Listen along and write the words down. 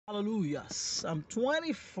Hallelujah. Psalm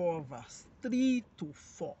 24, verse 3 to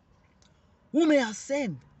 4. Who may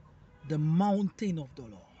ascend the mountain of the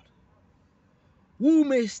Lord? Who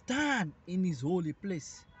may stand in his holy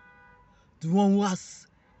place? The one who has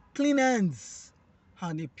clean hands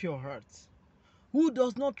and a pure heart, who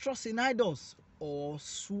does not trust in idols or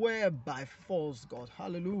swear by false God.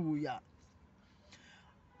 Hallelujah.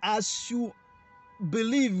 As you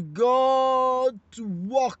believe God to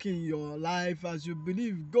work in your life, as you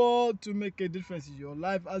believe God to make a difference in your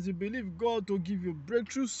life, as you believe God to give you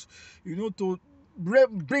breakthroughs, to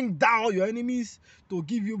bring down your enemies, to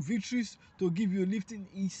give you victories, to give you lifting,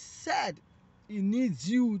 he said he needs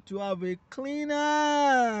you to have a clean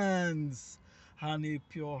hands and a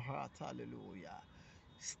pure heart. Hallelujah.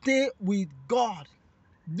 Stay with God.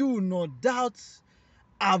 Do not doubt.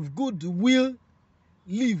 Have goodwill.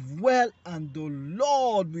 Live well, and the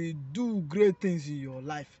Lord will do great things in your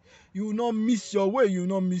life. You will not miss your way, you will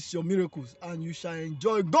not miss your miracles, and you shall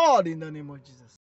enjoy God in the name of Jesus.